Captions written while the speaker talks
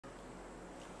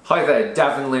Hi there,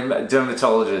 Davin Lim,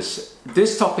 dermatologist.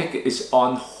 This topic is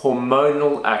on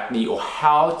hormonal acne, or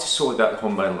how to sort out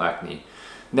hormonal acne.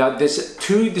 Now, there's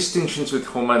two distinctions with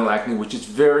hormonal acne which is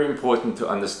very important to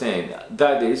understand.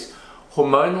 That is,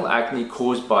 hormonal acne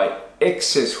caused by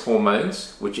excess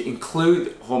hormones, which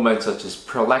include hormones such as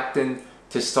prolactin,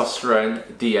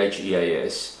 testosterone,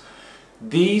 DHEASs.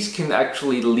 These can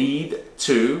actually lead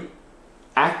to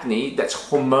acne that's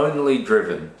hormonally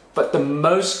driven. But the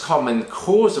most common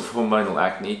cause of hormonal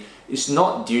acne is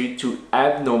not due to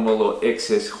abnormal or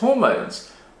excess hormones,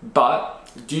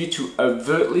 but due to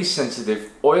overtly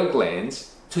sensitive oil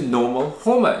glands to normal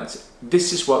hormones.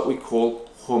 This is what we call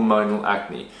hormonal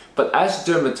acne. But as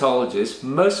dermatologists,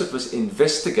 most of us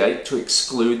investigate to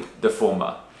exclude the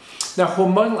former. Now,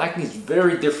 hormonal acne is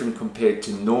very different compared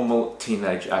to normal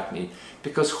teenage acne,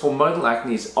 because hormonal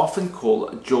acne is often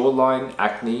called jawline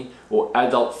acne or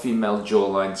adult female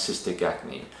jawline cystic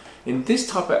acne. And this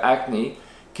type of acne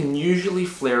can usually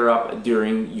flare up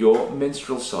during your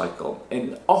menstrual cycle.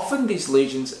 And often these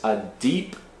lesions are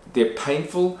deep, they're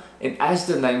painful, and as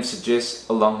the name suggests,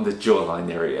 along the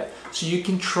jawline area. So you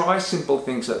can try simple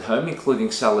things at home,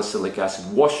 including salicylic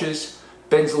acid washes,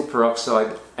 benzoyl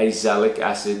peroxide, azelaic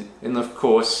acid, and of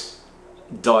course,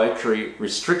 dietary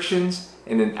restrictions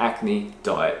and an acne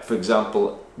diet. For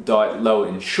example, diet low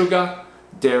in sugar,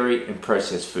 dairy, and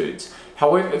processed foods.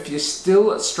 However, if you're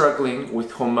still struggling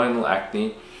with hormonal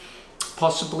acne,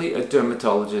 possibly a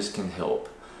dermatologist can help.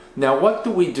 Now, what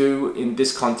do we do in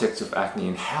this context of acne,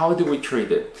 and how do we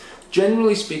treat it?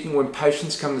 Generally speaking, when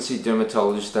patients come to see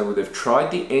dermatologists, they would have tried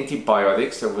the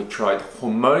antibiotics, they would have tried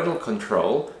hormonal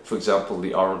control, for example,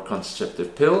 the oral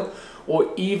contraceptive pill,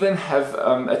 or even have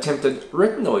attempted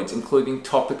retinoids, including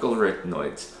topical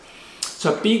retinoids.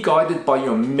 So be guided by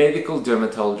your medical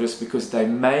dermatologist, because they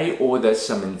may order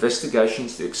some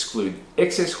investigations to exclude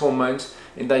excess hormones,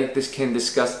 and they can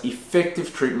discuss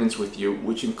effective treatments with you,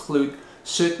 which include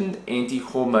certain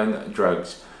anti-hormone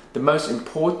drugs. The most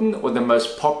important or the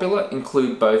most popular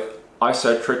include both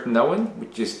isotretinoin,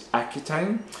 which is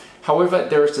Accutane. However,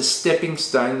 there is a stepping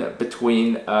stone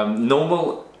between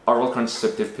normal oral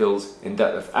contraceptive pills and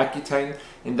that of Accutane,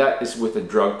 and that is with a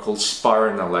drug called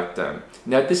spironolactone.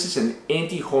 Now, this is an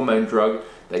anti-hormone drug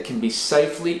that can be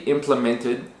safely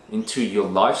implemented into your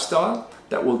lifestyle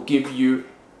that will give you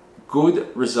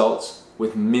good results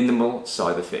with minimal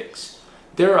side effects.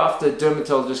 Thereafter,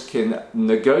 dermatologists can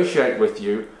negotiate with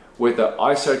you whether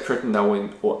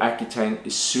isotretinoin or Accutane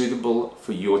is suitable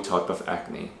for your type of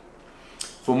acne.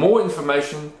 For more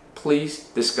information, please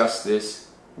discuss this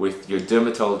with your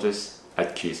dermatologist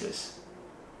at DHEASs.